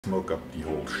Smoke up the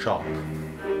whole shop.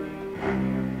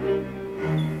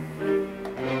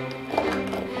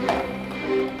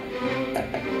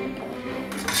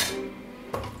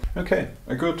 Okay,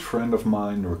 a good friend of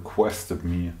mine requested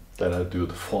me that I do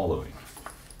the following.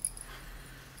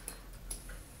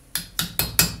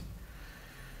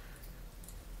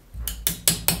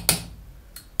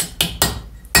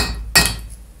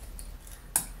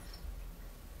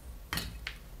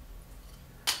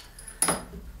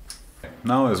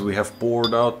 Now, as we have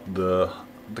bored out the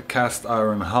cast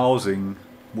iron housing,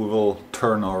 we will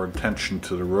turn our attention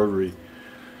to the rotary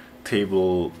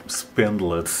table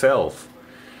spindle itself.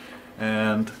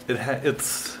 And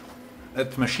it's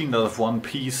machined out of one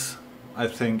piece. I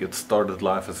think it started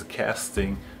life as a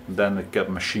casting, and then it got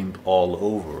machined all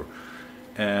over.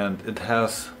 And it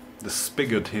has the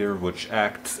spigot here, which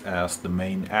acts as the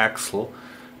main axle.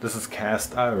 This is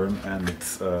cast iron, and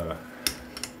it's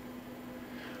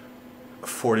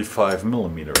 45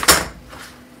 millimeters.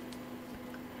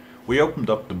 We opened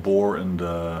up the bore in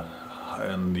the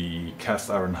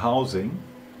cast iron housing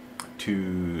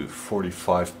to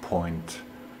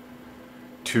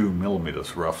 45.2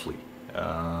 millimeters roughly.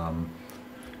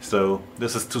 So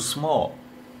this is too small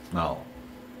now,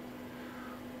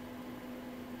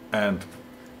 and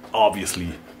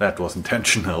obviously that was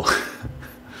intentional.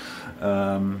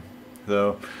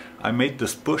 So I made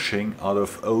this bushing out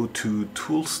of O2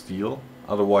 tool steel,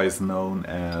 otherwise known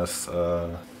as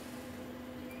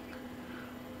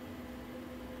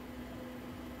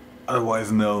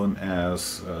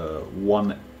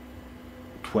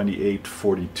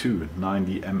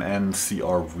 90 MN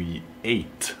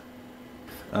CRV8.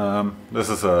 This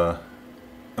is a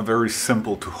very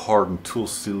simple to harden tool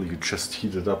steel. You just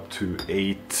heat it up to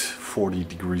 840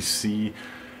 degrees C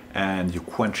and you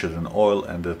quench it in oil,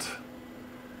 and it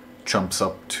jumps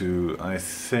up to, I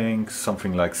think,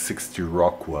 something like 60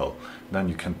 Rockwell. Then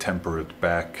you can temper it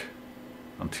back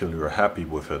until you're happy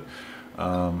with it.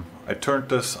 I turned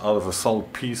this out of a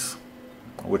solid piece,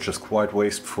 which is quite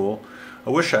wasteful.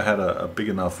 I wish I had a big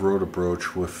enough rotor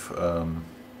broach with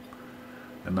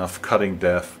enough cutting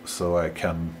depth so I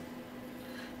can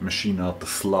machine out the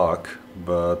slug,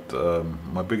 but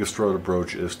my biggest rotor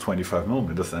broach is 25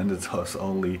 millimeters, and it has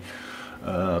only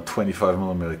 25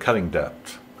 millimeter cutting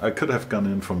depth. I could have gone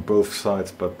in from both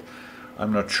sides, but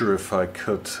I'm not sure if I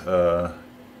could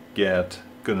get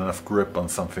good enough grip on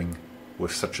something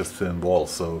with such a thin wall,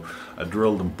 so I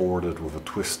drilled and bored it with a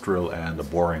twist drill and a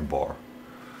boring bar.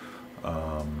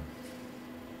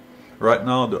 Right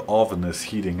now the oven is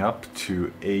heating up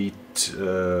to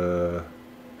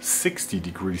 860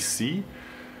 degrees C.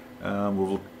 We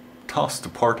will toss the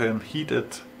part in, heat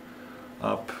it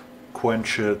up,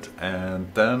 quench it,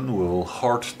 and then we'll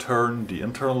hard turn the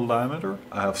internal diameter.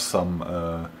 I have some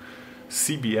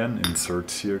CBN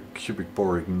inserts here, cubic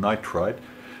boric nitride,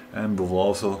 and we will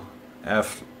also,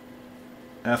 after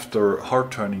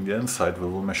hard turning the inside, we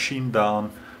will machine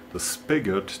down the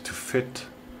spigot to fit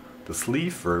the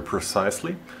sleeve very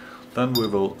precisely. Then we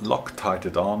will Loctite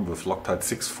it on with Loctite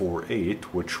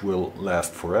 648, which will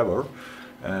last forever,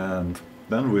 and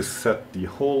then we set the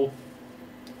whole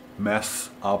mess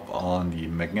up on the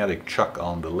magnetic chuck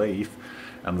on the lathe,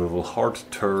 and we will hard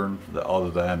turn the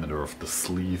outer diameter of the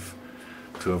sleeve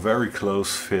to a very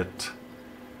close fit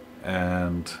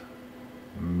and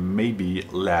maybe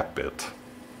lap it.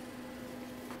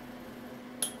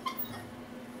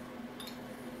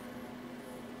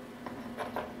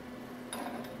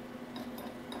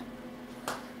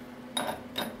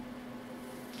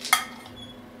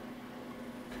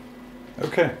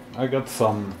 Okay, I got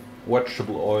some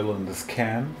vegetable oil in this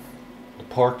can. The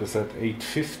part is at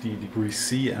 850 degrees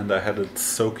C, and I had it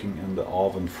soaking in the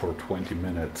oven for 20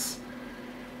 minutes.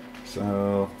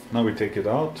 So now we take it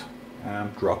out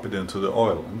and drop it into the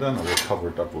oil, and then I will cover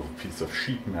it up with a piece of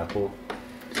sheet metal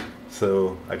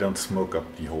so I don't smoke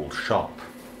up the whole shop.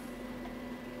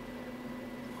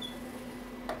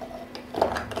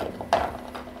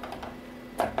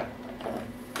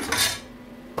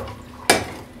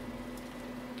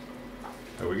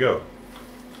 There we go.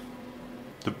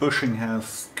 The bushing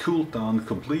has cooled down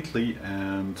completely,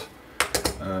 and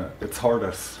it's hard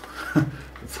as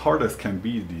it's hard as can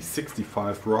be. The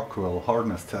 65 Rockwell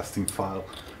hardness testing file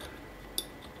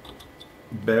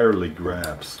barely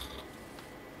grabs.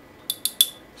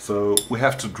 So we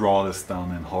have to draw this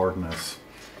down in hardness,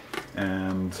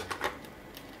 and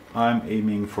I'm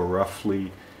aiming for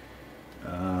roughly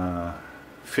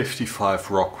 55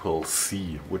 Rockwell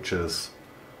C, which is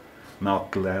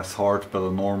not glass hard, but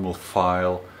a normal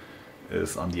file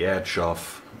is on the edge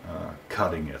of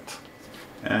cutting it.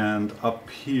 And up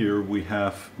here we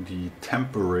have the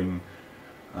tempering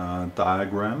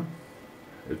diagram.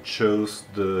 It shows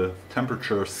the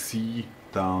temperature C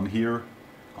down here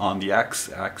on the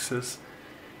x-axis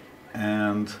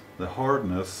and the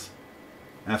hardness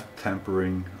after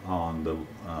tempering on the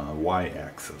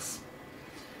y-axis.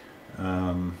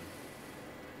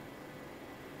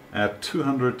 At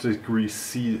 200 degrees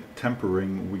C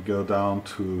tempering we go down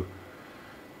to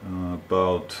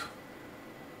about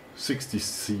 60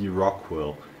 C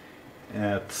Rockwell.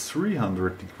 At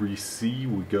 300 degrees C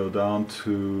we go down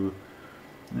to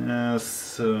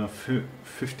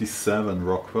 57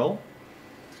 Rockwell,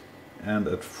 and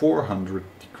at 400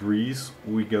 degrees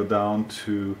we go down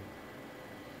to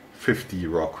 50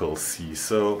 Rockwell C.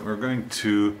 So we're going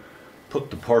to put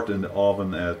the part in the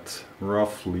oven at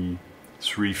roughly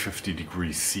 350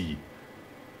 degrees C.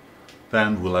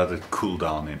 Then we'll let it cool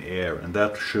down in air, and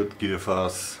that should give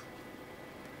us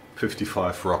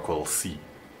 55 Rockwell C.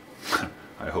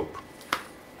 I hope.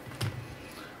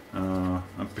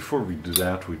 And before we do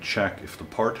that, we check if the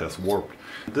part has warped.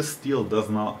 This steel does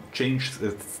not change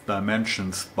its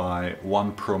dimensions by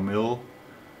 1 promille,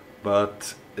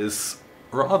 but is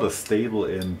rather stable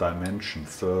in dimension.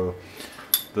 So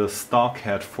the stock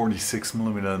had 46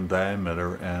 millimeter in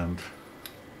diameter and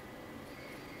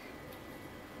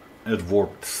it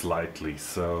warped slightly,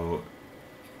 so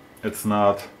it's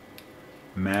not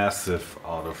massive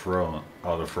out of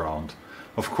round.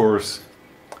 Of course,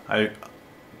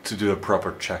 to do a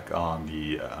proper check on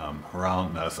the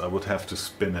roundness, I would have to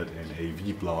spin it in a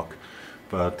V-block,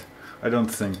 but I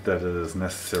don't think that it is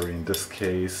necessary in this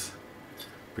case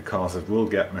because it will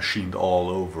get machined all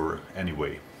over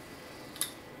anyway.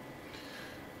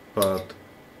 But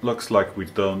looks like we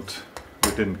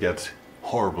didn't get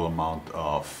horrible amount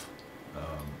of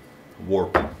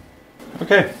warping.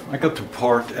 Okay, I got the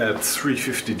part at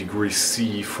 350 degrees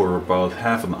C for about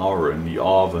half an hour in the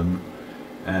oven,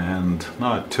 and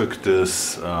now I took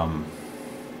this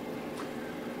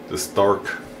this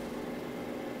dark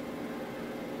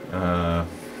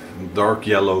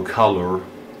yellow color,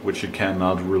 which you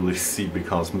cannot really see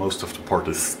because most of the part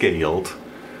is scaled.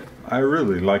 I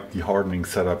really like the hardening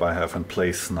setup I have in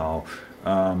place now.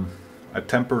 I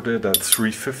tempered it at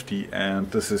 350,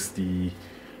 and this is the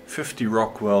 50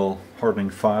 Rockwell hardening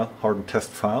test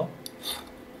file.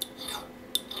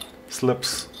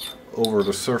 Slips over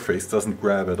the surface, doesn't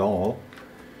grab at all.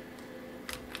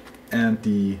 And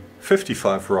the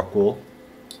 55 Rockwell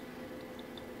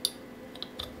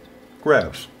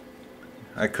grabs.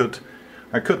 I could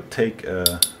take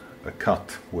a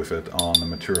cut with it on the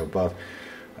material, but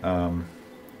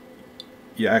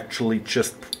you actually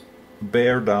just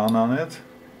bear down on it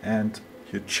and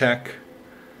you check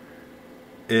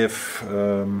if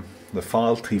the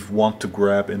file teeth want to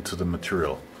grab into the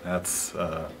material. That's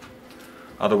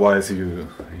otherwise you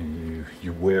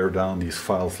wear down these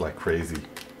files like crazy.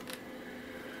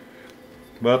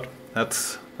 But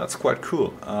that's quite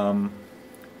cool.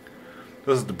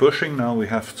 This is the bushing. Now we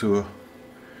have to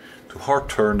hard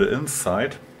turn the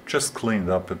inside. Just clean it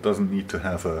up. It doesn't need to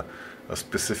have a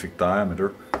specific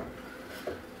diameter.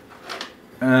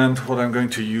 And what I'm going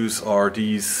to use are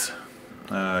these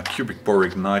cubic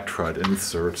boric nitride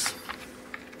inserts.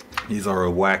 These are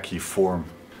a wacky form.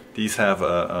 These have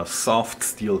a soft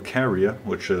steel carrier,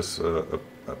 which is a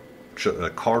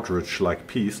cartridge-like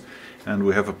piece, and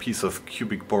we have a piece of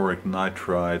cubic boric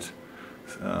nitride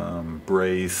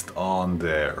braced on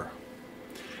there.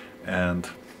 And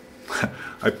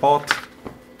I bought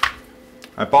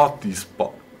this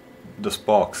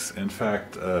box. In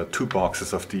fact, 2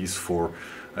 boxes of these for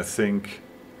I think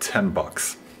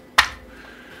 $10.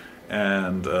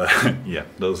 And yeah,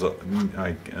 those are.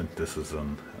 This is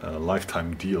a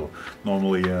lifetime deal.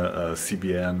 Normally, a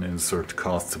CBN insert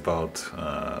costs about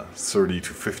 $30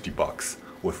 to $50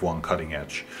 with one cutting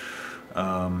edge.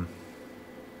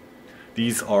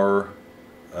 These are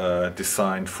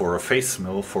designed for a face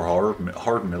mill for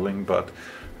hard milling, but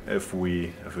if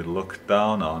we look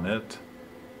down on it,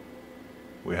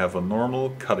 we have a normal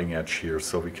cutting edge here,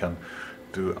 so we can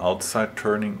do outside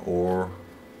turning or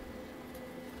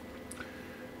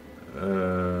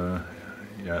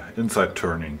yeah, inside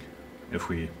turning if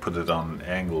we put it on an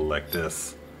angle like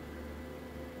this,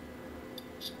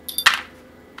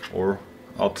 or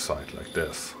outside like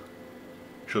this.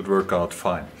 Should work out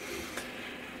fine.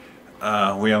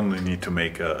 We only need to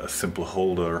make a simple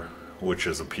holder, which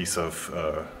is a piece of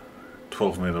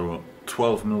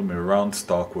 12 millimeter round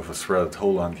stock with a threaded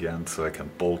hole on the end, so I can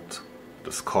bolt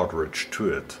this cartridge to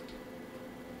it.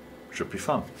 Should be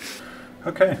fun.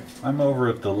 Okay, I'm over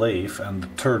at the lathe, and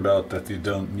it turned out that you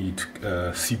don't need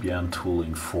CBN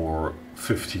tooling for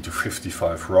 50 to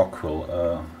 55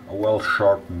 Rockwell. a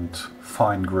well-sharpened,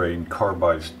 fine-grained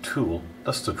carbide tool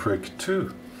does the trick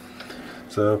too.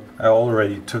 So I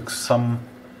already took some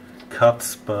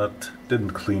cuts but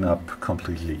didn't clean up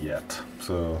completely yet.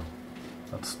 So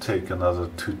let's take another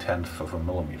 2/10 of a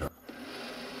millimeter.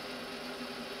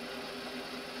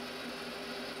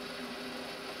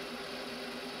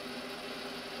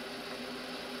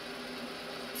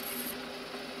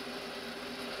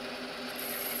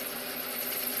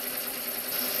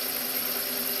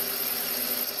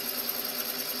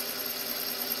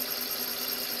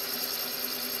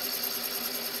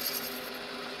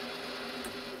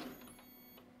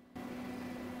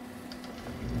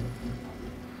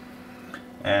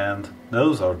 And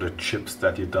those are the chips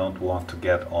that you don't want to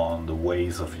get on the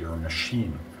ways of your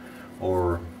machine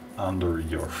or under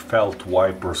your felt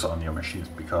wipers on your machines,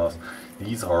 because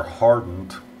these are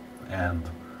hardened, and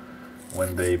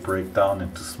when they break down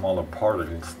into smaller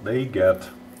particles they get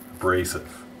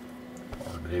abrasive,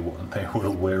 or they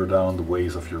will wear down the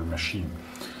ways of your machine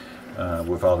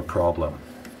without a problem.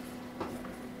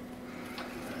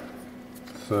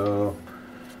 So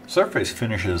surface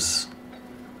finishes,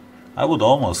 I would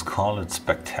almost call it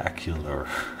spectacular.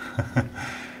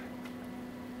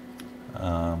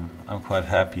 I'm quite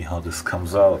happy how this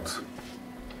comes out.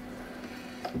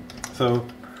 So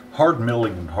hard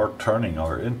milling and hard turning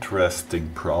are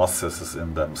interesting processes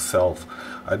in themselves.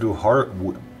 We do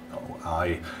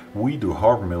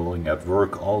hard milling at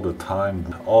work all the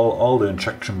time. All the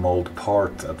injection mold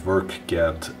parts at work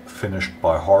get finished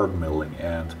by hard milling,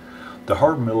 and the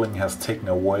hard milling has taken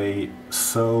away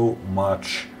so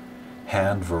much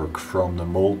handwork from the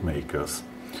mold makers.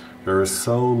 There is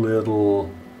so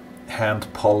little hand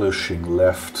polishing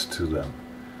left to them,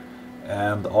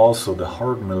 and also the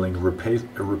hard milling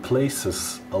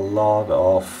replaces a lot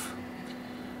of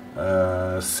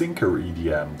sinker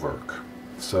EDM work.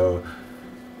 So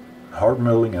hard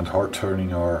milling and hard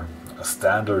turning are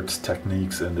standard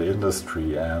techniques in the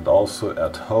industry, and also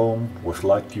at home with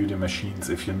light duty machines,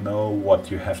 if you know what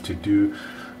you have to do.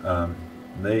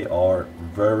 They are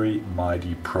very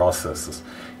mighty processes.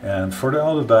 And for the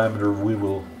outer diameter we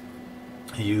will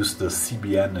use the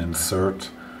CBN insert,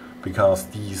 because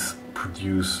these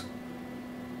produce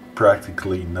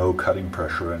practically no cutting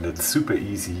pressure, and it's super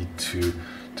easy to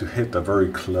hit a very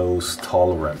close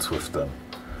tolerance with them.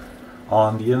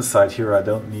 On the inside here I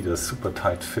don't need a super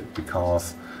tight fit,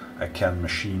 because I can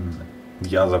machine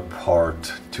the other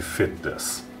part to fit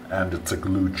this, and it's a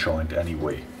glue joint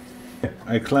anyway.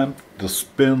 I clamped the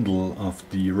spindle of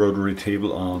the rotary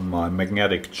table on my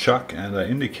magnetic chuck and I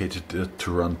indicated it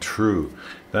to run true.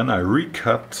 Then I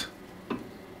recut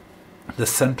the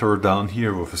center down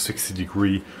here with a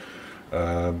 60-degree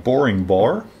boring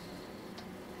bar,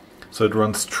 so it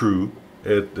runs true.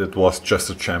 It was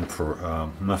just a chamfer,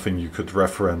 nothing you could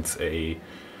reference a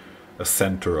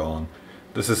center on.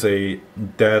 This is a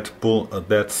dead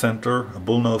center, a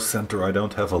bullnose center. I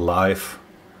don't have a live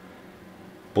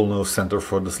bullnose center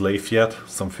for this lathe yet,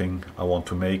 something I want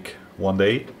to make one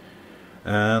day.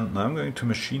 And now I'm going to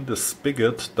machine the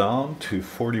spigot down to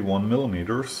 41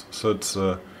 millimeters, so it's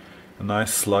a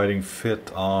nice sliding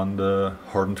fit on the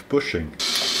hardened bushing.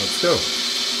 Let's go.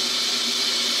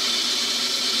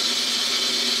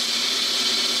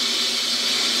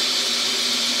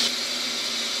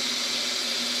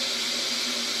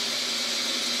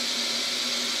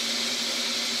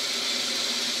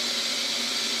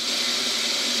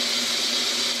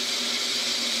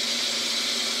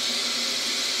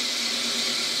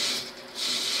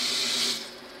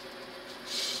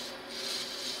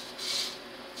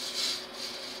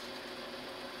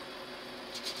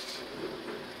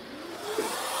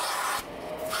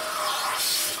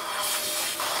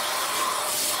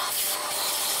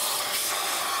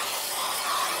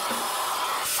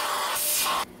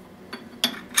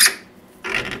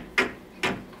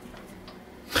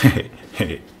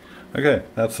 Okay,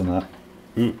 that's enough.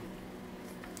 Ooh.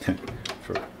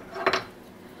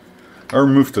 I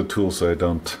removed the tool so I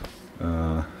don't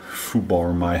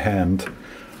foobar my hand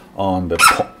on the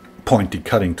pointy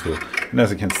cutting tool. And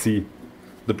as you can see,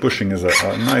 the bushing is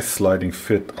a nice sliding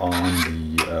fit on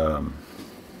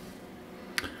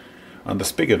the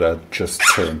spigot I just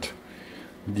turned.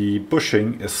 The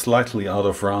bushing is slightly out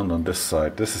of round on this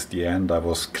side. This is the end I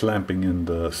was clamping in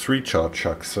the 3-jaw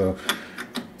chuck, so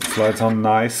it slides on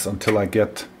nice until I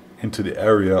get into the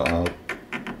area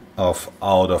of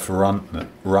out of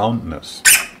roundness.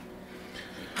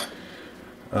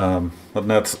 But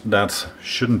that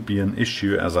shouldn't be an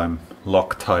issue, as I'm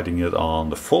Loctiting it on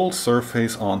the full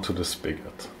surface onto the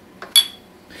spigot.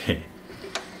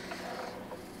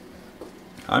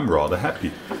 I'm rather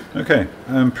happy. Okay,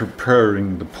 I'm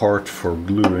preparing the part for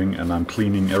gluing, and I'm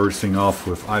cleaning everything off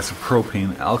with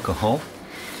isopropane alcohol,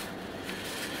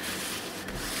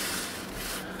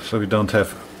 so we don't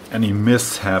have any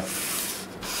mishap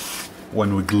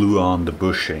when we glue on the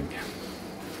bushing.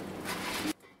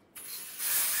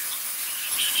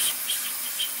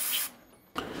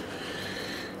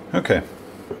 Okay,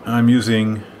 I'm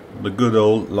using the good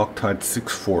old Loctite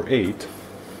 648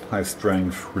 high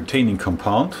strength retaining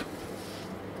compound.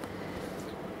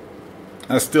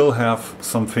 I still have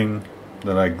something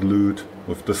that I glued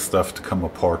with this stuff to come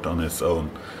apart on its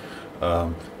own.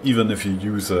 Even if you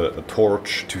use a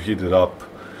torch to heat it up,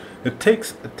 it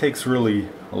takes really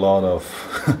a lot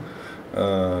of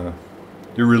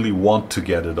you really want to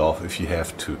get it off if you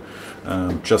have to.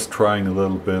 Just trying a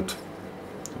little bit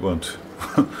won't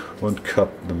won't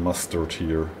cut the mustard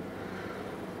here.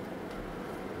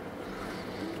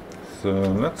 So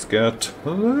let's get a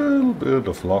little bit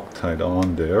of Loctite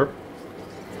on there.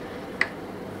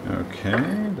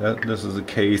 Okay, this is a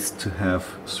case to have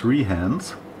 3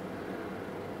 hands.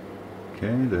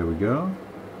 Okay, there we go.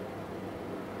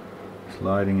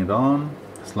 Sliding it on,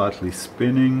 slightly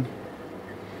spinning,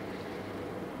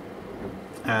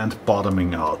 and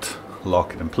bottoming out.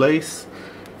 Lock it in place,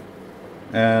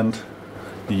 and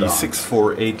the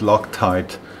 648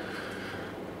 Loctite.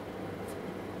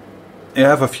 You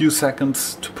have a few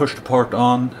seconds to push the part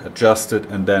on, adjust it,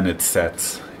 and then it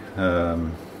sets.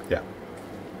 Yeah,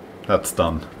 that's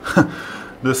done.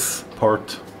 This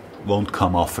part won't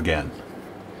come off again.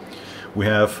 We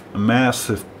have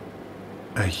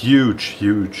a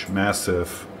huge,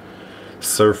 massive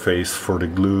surface for the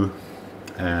glue,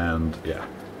 and yeah,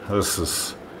 this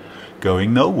is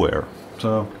going nowhere.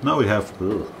 So now we have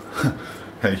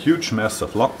a huge mess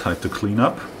of Loctite to clean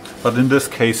up, but in this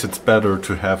case it's better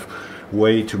to have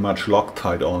way too much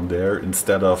Loctite on there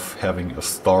instead of having a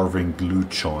starving glue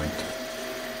joint.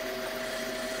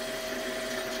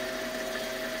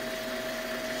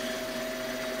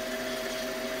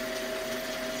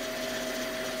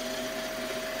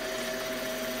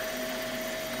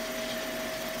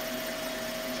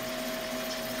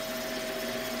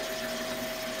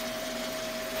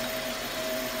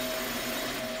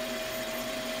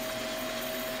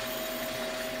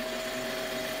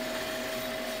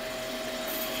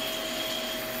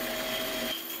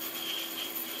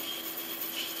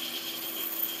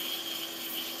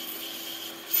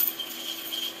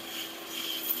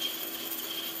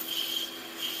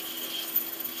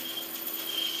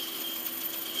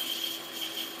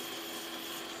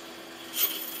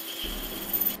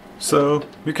 So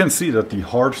you can see that the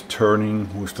hard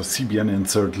turning with the CBN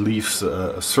insert leaves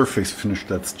a surface finish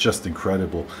that's just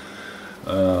incredible.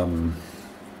 Hard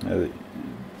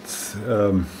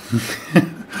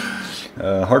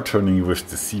turning with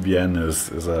the CBN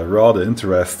is a rather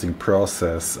interesting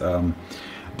process. The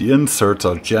inserts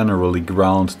are generally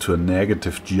ground to a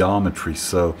negative geometry,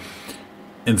 so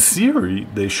in theory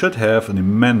they should have an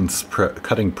immense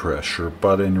cutting pressure,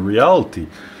 but in reality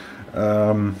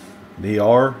they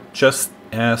are just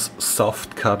as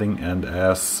soft cutting and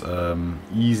as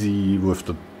easy with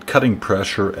the cutting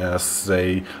pressure as,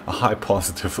 say, a high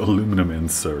positive aluminum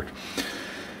insert.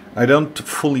 I don't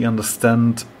fully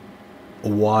understand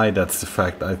why that's the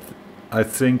fact. I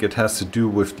think it has to do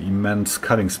with the immense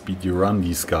cutting speed you run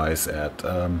these guys at.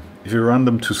 If you run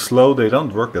them too slow, they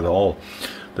don't work at all.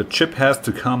 The chip has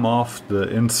to come off the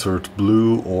insert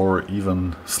blue or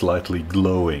even slightly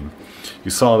glowing.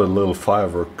 You saw the little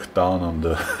firework down on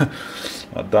the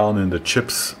down in the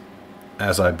chips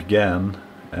as I began,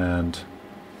 and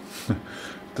it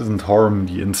doesn't harm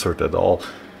the insert at all.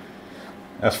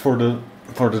 As for the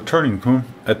turning,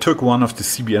 I took one of the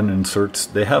CBN inserts.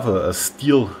 They have a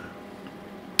steel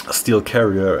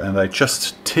carrier, and I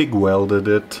just TIG welded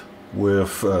it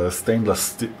with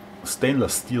stainless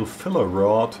steel filler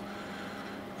rod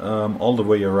all the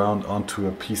way around onto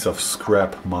a piece of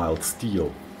scrap mild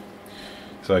steel.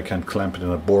 So I can clamp it in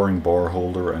a boring bar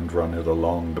holder and run it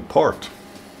along the part.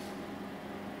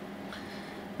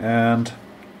 And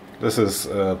this is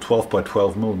a 12 by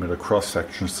 12 millimeter cross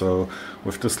section, so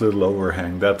with this little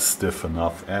overhang that's stiff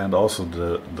enough. And also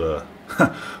the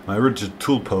my rigid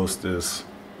tool post is,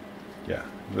 yeah,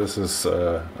 this is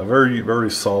a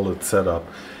very solid setup,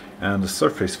 and the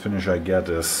surface finish I get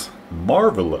is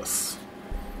marvelous.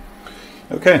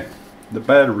 Okay. The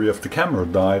battery of the camera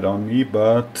died on me,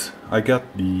 but I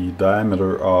got the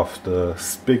diameter of the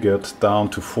spigot down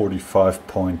to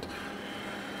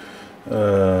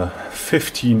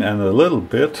 45.15 and a little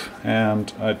bit,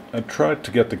 and I tried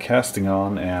to get the casting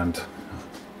on, and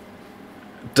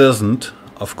it doesn't,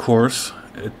 of course.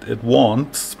 it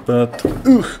wants, but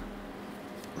oof.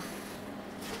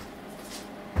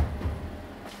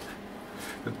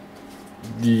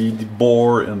 The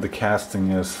bore in the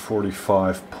casting is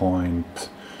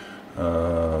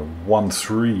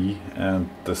 45.13, and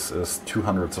this is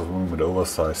 200ths of a millimeter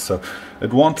oversized, so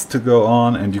it wants to go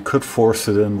on, and you could force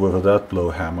it in with a dead blow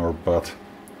hammer, but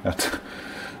that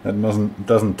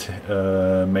doesn't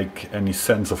make any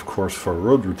sense, of course, for a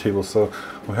rotary table. So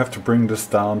we have to bring this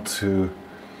down to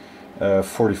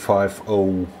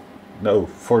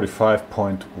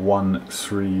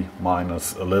 45.13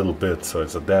 minus a little bit, so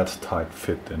it's a dead tight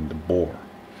fit in the bore.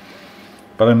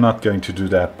 But I'm not going to do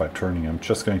that by turning. I'm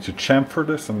just going to chamfer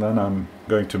this, and then I'm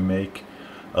going to make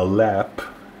a lap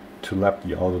to lap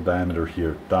the outer diameter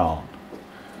here down.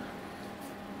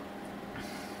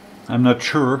 I'm not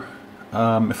sure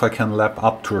if I can lap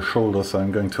up to a shoulder, so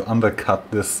I'm going to undercut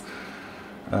this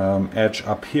edge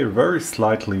up here very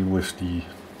slightly with the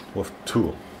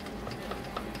tool.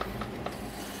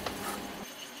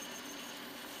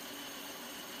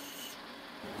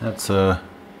 That's a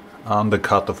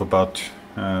undercut of about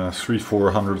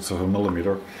 3/400ths of a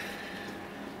millimeter,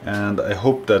 and I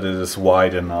hope that it is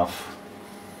wide enough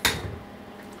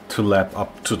to lap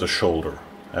up to the shoulder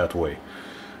that way.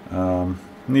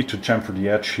 Need to chamfer the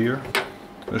edge here.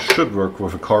 This should work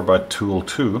with a carbide tool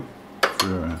too.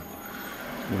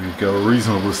 We go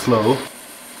reasonably slow.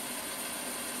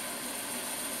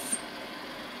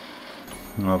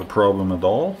 Not a problem at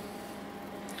all.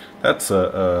 That's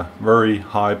a very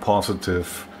high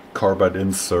positive carbide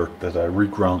insert that I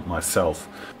reground myself.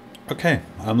 Okay,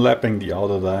 I'm lapping the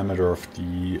outer diameter of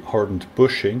the hardened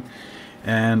bushing,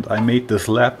 and I made this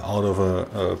lap out of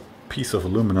a piece of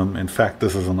aluminum. In fact,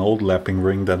 this is an old lapping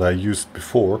ring that I used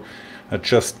before. I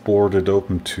just bored it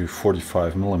open to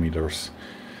 45 millimeters,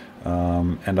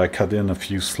 and I cut in a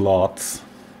few slots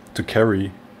to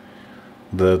carry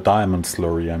the diamond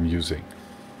slurry I'm using.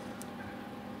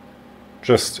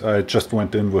 I just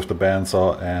went in with the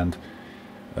bandsaw and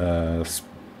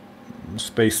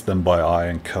spaced them by eye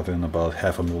and cut in about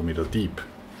 1/2 millimeter deep.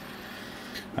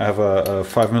 I have a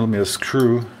 5mm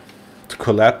screw to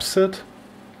collapse it,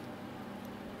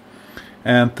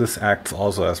 and this acts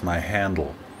also as my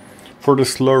handle. For the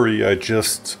slurry, I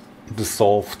just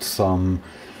dissolved some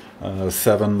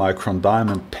 7-micron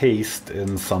diamond paste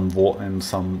in some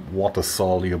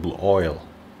water-soluble oil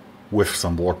with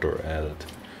some water added.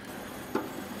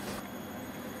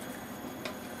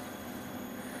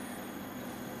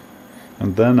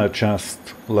 And then I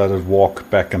just let it walk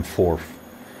back and forth.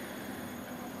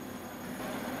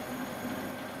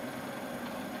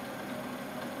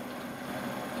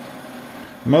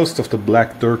 Most of the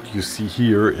black dirt you see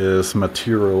here is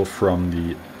material from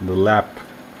the lap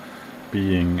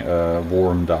being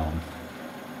worn down.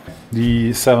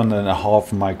 The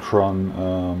 7.5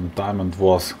 micron diamond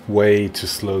was way too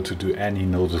slow to do any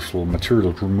noticeable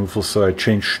material removal, so I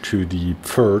changed to the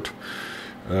third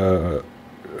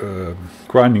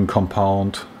grinding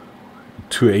compound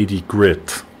 280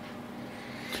 grit,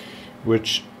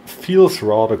 which feels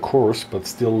rather coarse but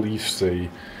still leaves a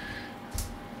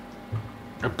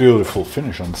beautiful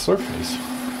finish on the surface.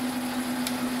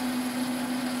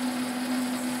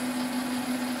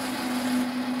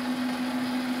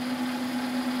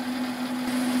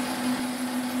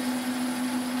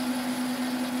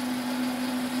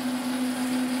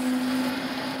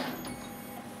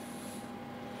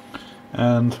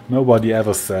 And nobody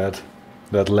ever said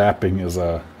that lapping is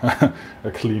a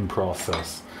clean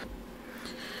process.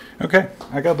 Okay,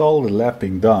 I got all the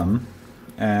lapping done,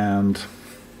 and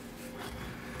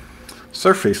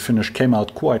surface finish came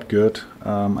out quite good.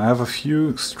 I have a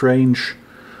few strange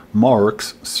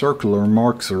marks, circular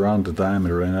marks around the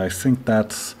diameter, and I think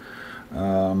that's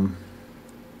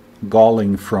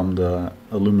galling from the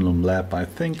aluminum lap. I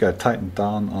think I tightened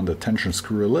down on the tension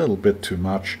screw a little bit too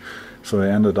much, so I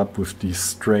ended up with these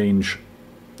strange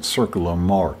circular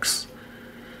marks.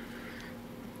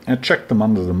 I checked them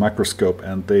under the microscope,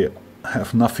 and they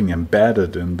have nothing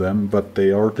embedded in them, but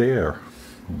they are there.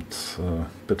 It's a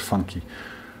bit funky.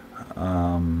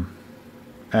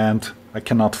 And I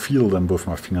cannot feel them with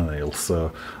my fingernails,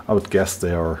 so I would guess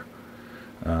they are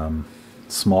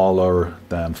smaller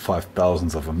than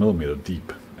 5/1000ths of a millimeter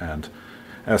deep. And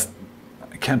as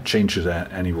I can't change it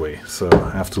anyway, so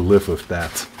I have to live with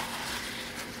that.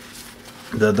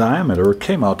 The diameter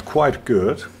came out quite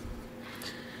good.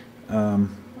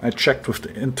 I checked with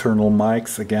the internal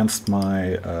mics against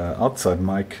my outside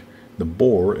mic, the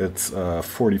bore. It's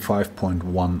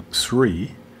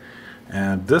 45.13,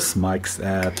 and this mic's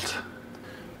at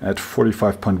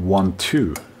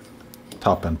 45.12,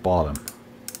 top and bottom.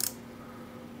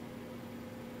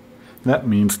 That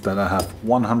means that I have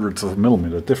 1/100th of a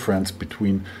millimeter difference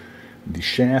between the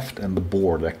shaft and the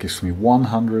bore. That gives me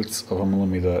 1/100th of a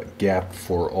millimeter gap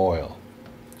for oil,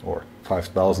 or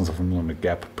 5,000th of a millimeter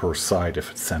gap per side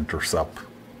if it centers up.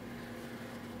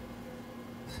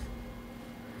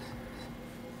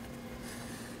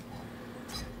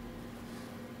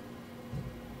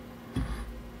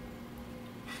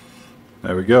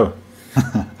 There we go.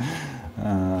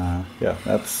 Yeah,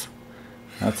 that's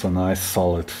a nice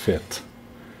solid fit.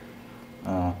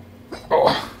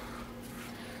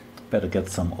 Better get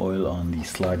some oil on the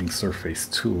sliding surface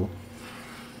tool.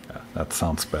 Yeah, that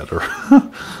sounds better.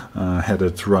 Had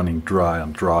it running dry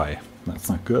on dry. That's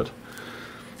not good.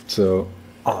 So,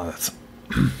 that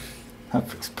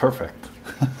feels perfect.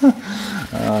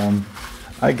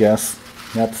 I guess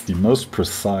that's the most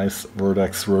precise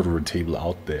Vertex rotary table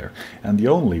out there, and the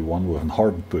only one with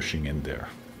hardened bushing in there.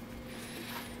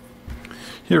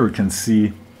 Here we can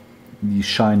see the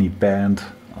shiny band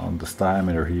on this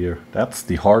diameter here. That's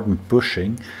the hardened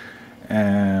bushing,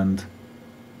 and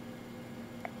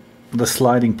the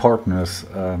sliding partners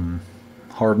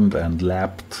hardened and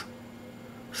lapped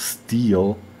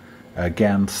steel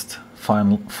against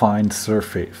fine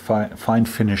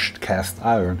finished cast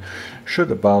iron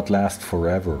should about last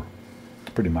forever,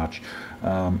 pretty much.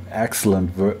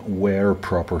 Excellent wear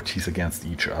properties against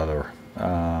each other.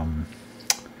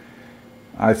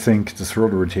 I think this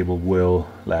rotary table will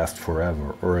last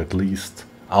forever, or at least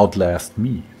outlast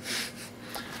me,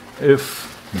 if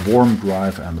worm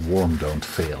drive and worm don't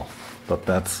fail. But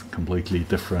that's a completely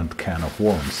different can of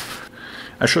worms.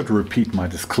 I should repeat my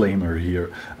disclaimer here.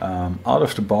 Out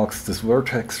of the box, this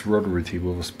Vertex rotary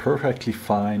table was perfectly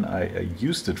fine. I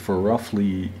used it for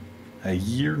roughly a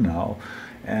year now,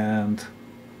 and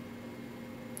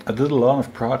I did a lot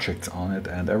of projects on it,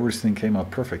 and everything came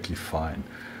out perfectly fine.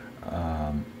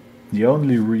 The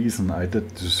only reason I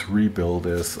did this rebuild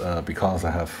is because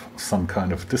I have some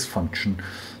kind of dysfunction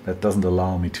that doesn't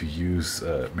allow me to use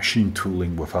machine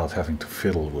tooling without having to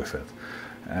fiddle with it.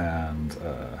 And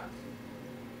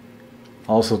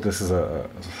also, this is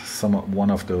one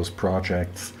of those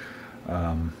projects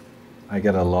I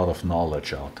get a lot of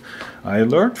knowledge out. I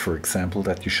learned, for example,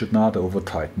 that you should not over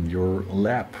tighten your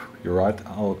lap, your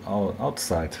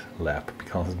outside lap,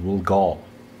 because it will gall.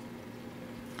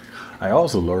 I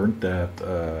also learned that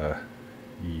the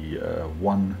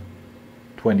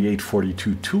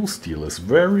 12842 tool steel is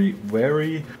very,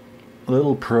 very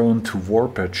little prone to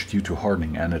warpage due to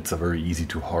hardening, and it's a very easy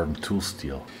to harden tool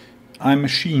steel. I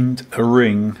machined a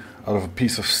ring out of a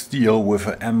piece of steel with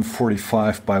a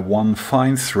M45x1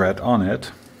 fine thread on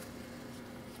it,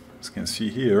 as you can see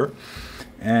here,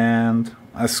 and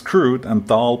I screwed and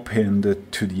dowel pinned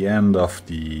it to the end of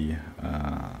the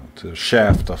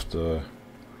shaft of the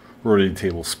rotary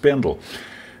table spindle.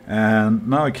 And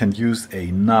now I can use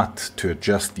a nut to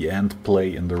adjust the end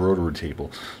play in the rotary table.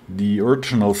 The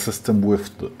original system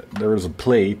there is a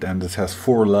plate and it has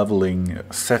 4 leveling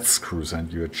set screws,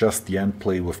 and you adjust the end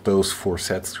play with those 4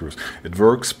 set screws. It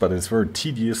works, but it's very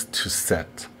tedious to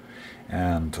set,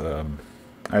 and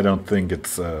I don't think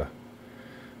it's a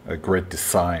great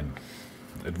design.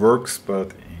 It works,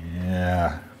 but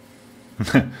yeah,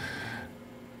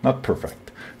 not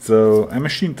perfect. So I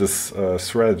machined this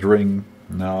threaded ring.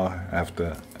 Now I have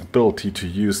the ability to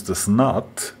use this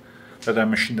nut that I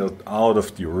machined out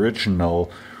of the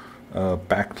original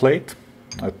back plate.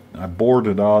 I bored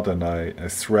it out and I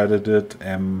threaded it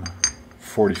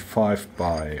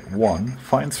M45x1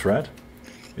 fine thread.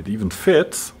 It even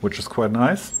fits, which is quite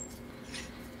nice.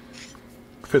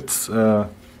 Fits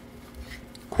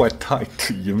quite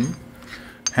tight even.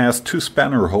 Has 2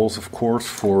 spanner holes, of course,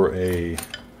 for a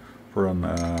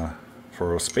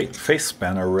face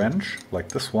spanner wrench like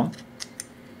this one,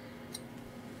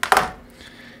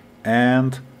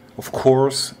 and of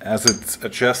course, as it's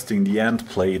adjusting the end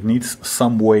play, it needs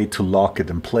some way to lock it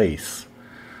in place.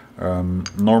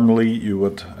 Normally you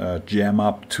would jam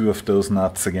up 2 of those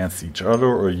nuts against each other,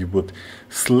 or you would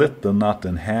slit the nut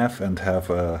in half and have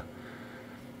a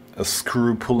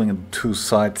screw pulling the 2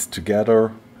 sides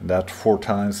together, and that 4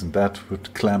 times, and that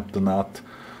would clamp the nut.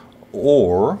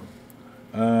 Or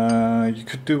you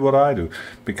could do what I do,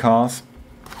 because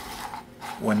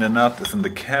when the nut is in the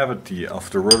cavity of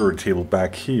the rotary table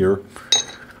back here,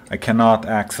 I cannot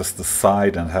access the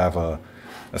side and have a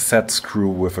set screw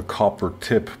with a copper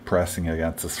tip pressing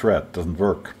against the thread. It doesn't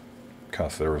work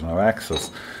because there is no access.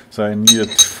 So I needed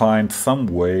to find some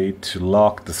way to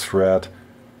lock the thread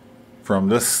from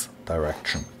this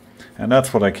direction, and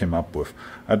that's what I came up with.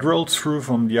 I drilled through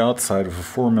from the outside with a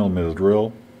 4mm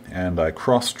drill, and I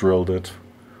cross drilled it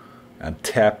and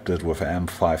tapped it with an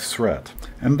M5 thread.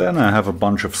 And then I have a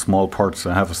bunch of small parts.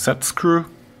 I have a set screw,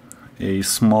 a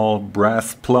small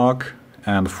brass plug,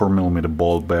 and a 4mm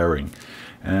ball bearing.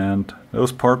 And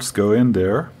those parts go in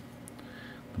there.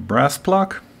 The brass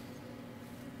plug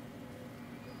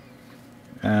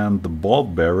and the ball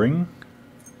bearing.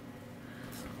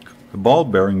 The ball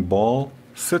bearing ball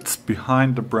sits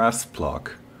behind the brass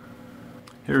plug.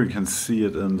 Here you can see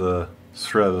it in the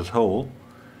threaded hole,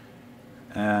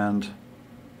 and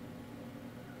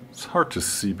it's hard to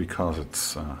see because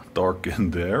it's dark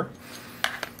in there.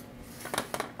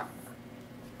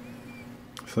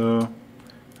 So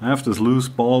I have this loose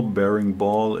ball bearing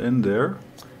ball in there,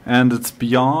 and it's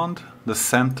beyond the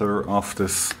center of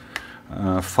this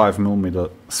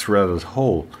 5mm threaded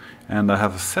hole, and I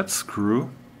have a set screw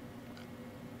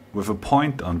with a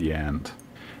point on the end.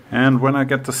 And when I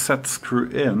get the set screw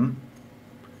in,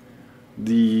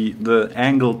 the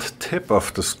angled tip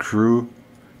of the screw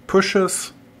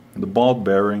pushes the ball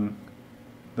bearing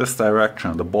this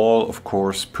direction. The ball, of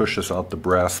course, pushes out the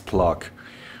brass plug,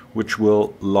 which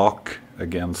will lock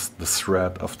against the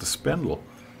thread of the spindle.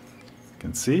 You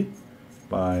can see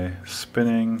by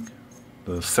spinning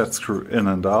the set screw in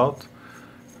and out,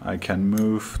 I can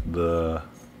move the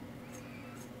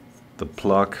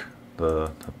plug,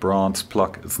 the bronze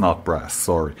plug. It's not brass,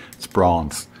 sorry, it's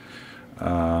bronze,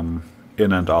 in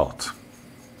and out.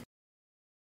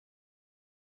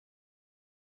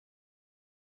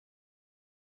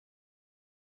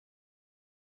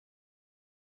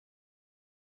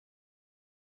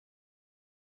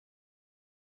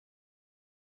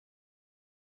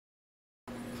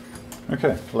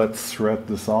 Okay, let's thread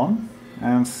this on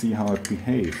and see how it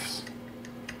behaves.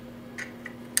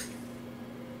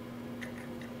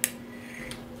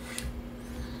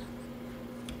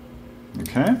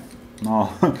 Okay,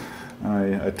 now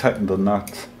I tightened the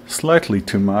nut slightly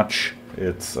too much.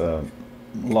 It's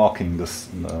locking this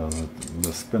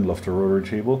the spindle of the rotary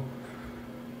table.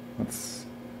 Let's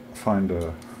find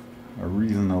a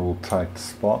reasonable tight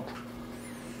spot.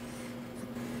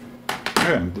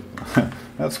 And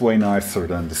that's way nicer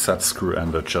than the set screw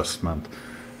end adjustment.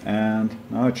 And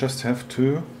now I just have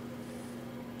to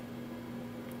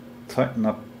tighten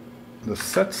up the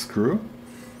set screw,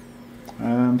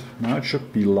 and now it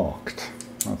should be locked.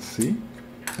 Let's see.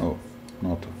 Oh,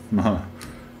 not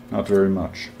very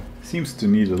much. Seems to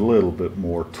need a little bit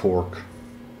more torque.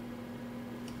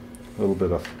 A little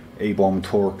bit of A-bomb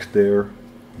torque there.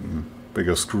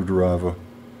 Bigger screwdriver.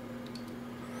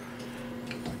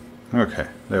 Okay,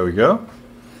 there we go.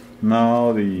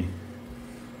 Now the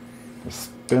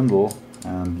spindle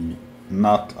and the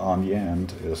nut on the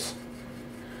end is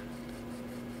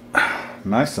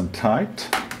nice and tight,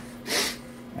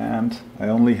 and I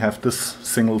only have this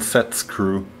single set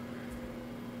screw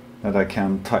that I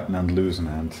can tighten and loosen,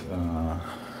 and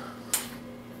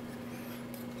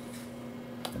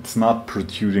it's not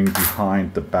protruding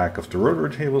behind the back of the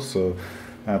rotary table, so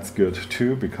that's good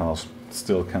too, because it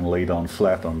still can lay down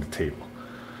flat on the table.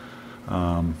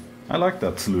 I like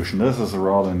that solution. This is a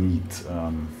rather neat,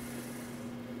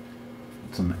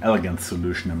 it's an elegant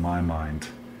solution in my mind.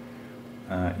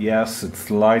 Yes, it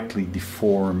slightly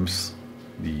deforms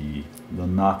the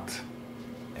nut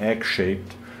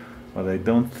egg-shaped, but I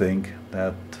don't think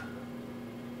that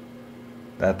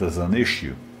is an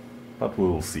issue, but we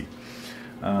will see.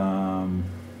 I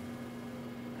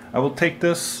will take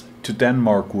this to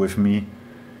Denmark with me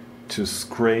to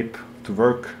scrape, to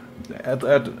work, at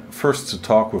first to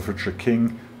talk with Richard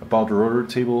King about the rotary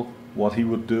table, what he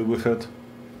would do with it.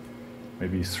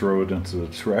 Maybe throw it into the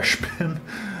trash bin,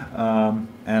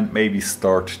 and maybe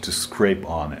start to scrape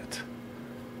on it.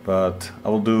 But I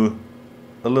will do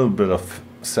a little bit of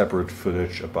separate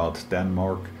footage about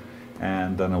Denmark,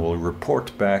 and then I will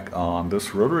report back on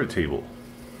this rotary table.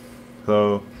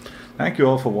 So, thank you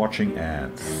all for watching,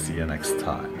 and see you next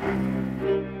time.